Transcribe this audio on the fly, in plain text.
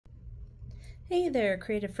Hey there,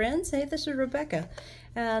 creative friends. Hey, this is Rebecca.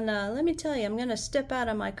 And let me tell you, I'm going to step out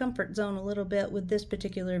of my comfort zone a little bit with this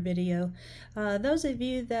particular video. Those of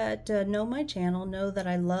you that know my channel know that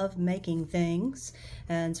I love making things.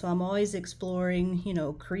 And so I'm always exploring,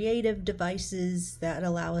 creative devices that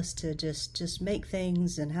allow us to just make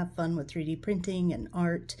things and have fun with 3D printing and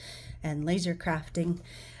art and laser crafting.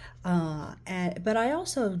 But I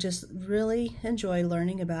also just really enjoy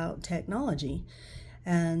learning about technology.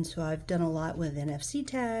 And so I've done a lot with NFC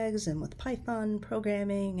tags and with Python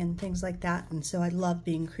programming and things like that. And so I love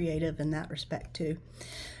being creative in that respect too.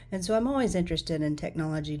 And so I'm always interested in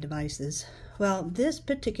technology devices. Well, this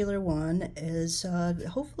particular one is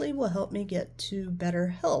hopefully will help me get to better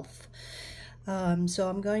health. So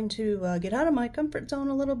I'm going to get out of my comfort zone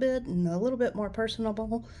a little bit and a little bit more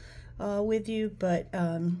personable with you. But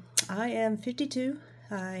I am 52.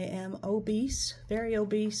 I am obese, very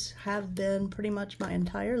obese, have been pretty much my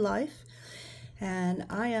entire life, and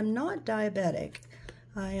I am not diabetic.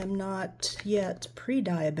 I am not yet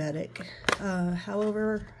pre-diabetic.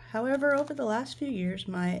 However, over the last few years,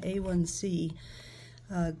 my A1C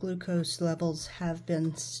glucose levels have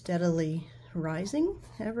been steadily rising,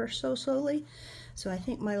 ever so slowly. So I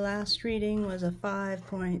think my last reading was a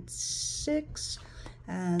 5.6,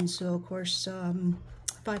 and so of course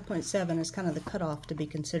 5.7 is kind of the cutoff to be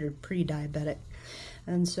considered pre-diabetic.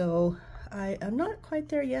 And so I'm not quite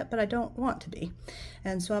there yet, but I don't want to be.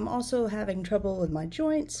 And so I'm also having trouble with my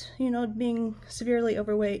joints, being severely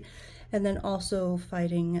overweight, and then also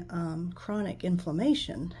fighting chronic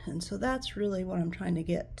inflammation. And so that's really what I'm trying to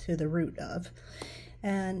get to the root of.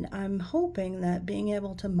 And I'm hoping that being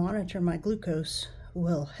able to monitor my glucose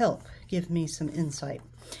will help give me some insight.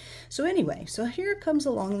 So anyway, so here comes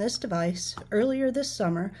along this device. Earlier this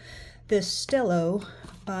summer, this Stelo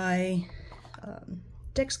by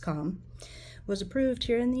Dexcom was approved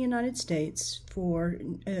here in the United States for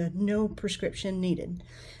no prescription needed.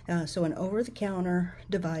 So an over-the-counter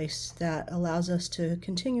device that allows us to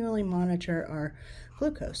continually monitor our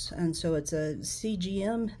glucose. And so it's a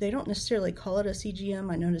CGM. They don't necessarily call it a CGM.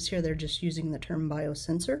 I notice here they're just using the term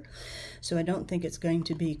biosensor. So I don't think it's going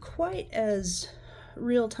to be quite as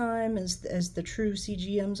real time as the true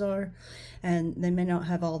CGMs are, and they may not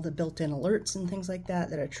have all the built-in alerts and things like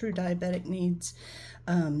that a true diabetic needs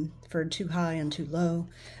for too high and too low,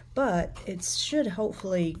 but it should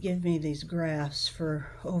hopefully give me these graphs for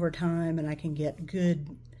over time, and I can get good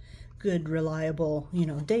reliable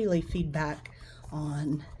daily feedback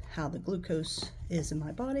on how the glucose is in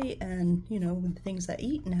my body and with the things I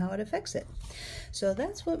eat and how it affects it. So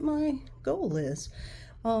that's what my goal is.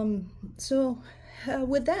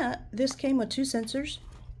 With that, this came with 2 sensors.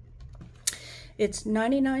 It's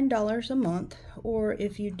 $99 a month, or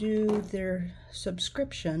if you do their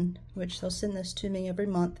subscription, which they'll send this to me every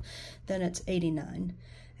month, then it's $89.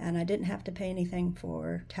 And I didn't have to pay anything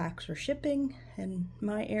for tax or shipping in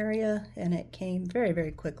my area, and it came very,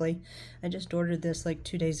 very quickly. I just ordered this like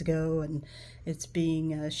 2 days ago, and it's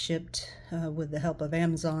being shipped with the help of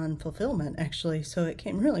Amazon fulfillment, actually, so it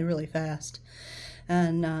came really, really fast.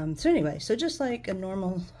 And so anyway, so just like a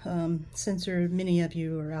normal sensor, many of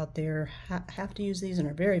you are out there have to use these and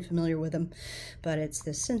are very familiar with them, but it's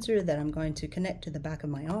this sensor that I'm going to connect to the back of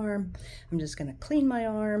my arm. I'm just going to clean my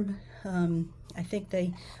arm. I think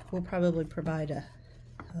they will probably provide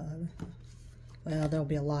well, there'll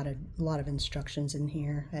be a lot of instructions in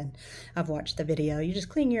here, and I've watched the video. You just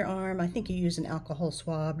clean your arm. I think you use an alcohol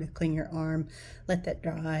swab to clean your arm, let that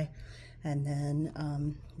dry. And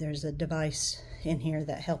then there's a device in here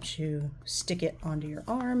that helps you stick it onto your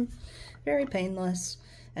arm, very painless,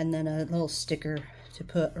 and then a little sticker to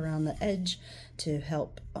put around the edge to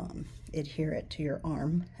help adhere it to your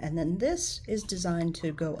arm. And then this is designed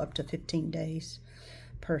to go up to 15 days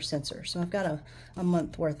per sensor. So I've got a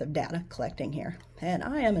month worth of data collecting here. And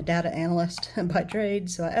I am a data analyst by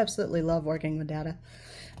trade, so I absolutely love working with data.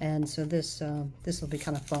 And so this will be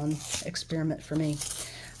kind of fun experiment for me.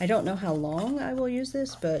 I don't know how long I will use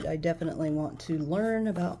this, but I definitely want to learn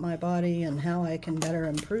about my body and how I can better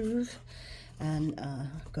improve and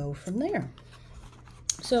go from there.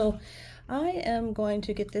 So I am going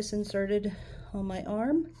to get this inserted on my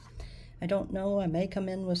arm. I don't know, I may come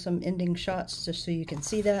in with some ending shots just so you can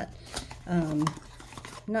see that.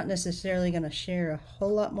 Not necessarily going to share a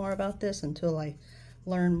whole lot more about this until I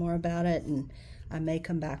learn more about it, and I may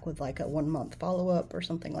come back with like a 1-month follow-up or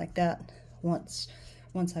something like that once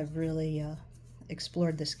I've really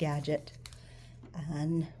explored this gadget,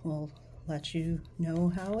 and we'll let you know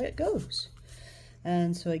how it goes.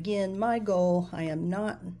 And so again, my goal, I am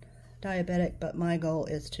not diabetic, but my goal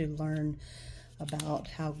is to learn about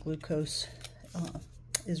how glucose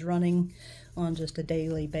is running on just a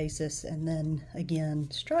daily basis, and then again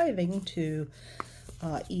striving to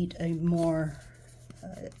eat a more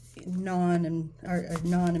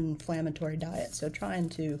non-inflammatory diet. So trying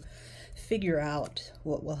to figure out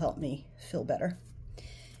what will help me feel better.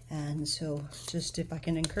 And so just if I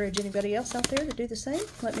can encourage anybody else out there to do the same,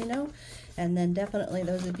 let me know. And then definitely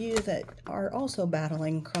those of you that are also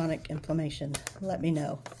battling chronic inflammation, let me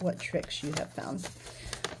know what tricks you have found.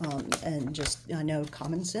 And just, I know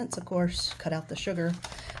common sense, of course, cut out the sugar,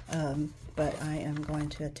 but I am going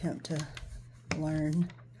to attempt to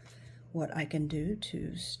learn what I can do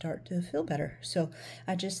to start to feel better. So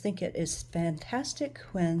I just think it is fantastic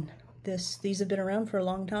when these have been around for a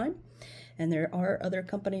long time, and there are other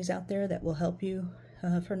companies out there that will help you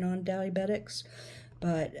for non-diabetics,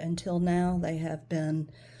 but until now they have been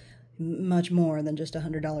much more than just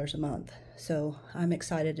 $100 a month. So I'm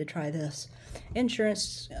excited to try this.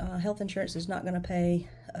 Insurance, health insurance is not going to pay.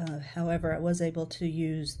 However, I was able to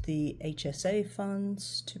use the HSA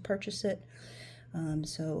funds to purchase it.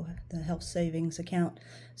 So the health savings account.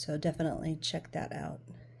 So definitely check that out.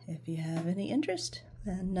 If you have any interest,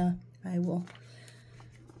 then I will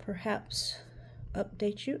perhaps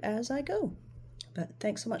update you as I go. But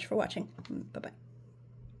thanks so much for watching. Bye-bye.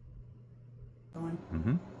 Going?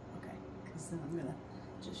 Mm-hmm. Okay, because then I'm gonna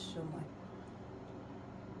just show my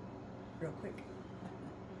real quick.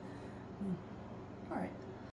 All right.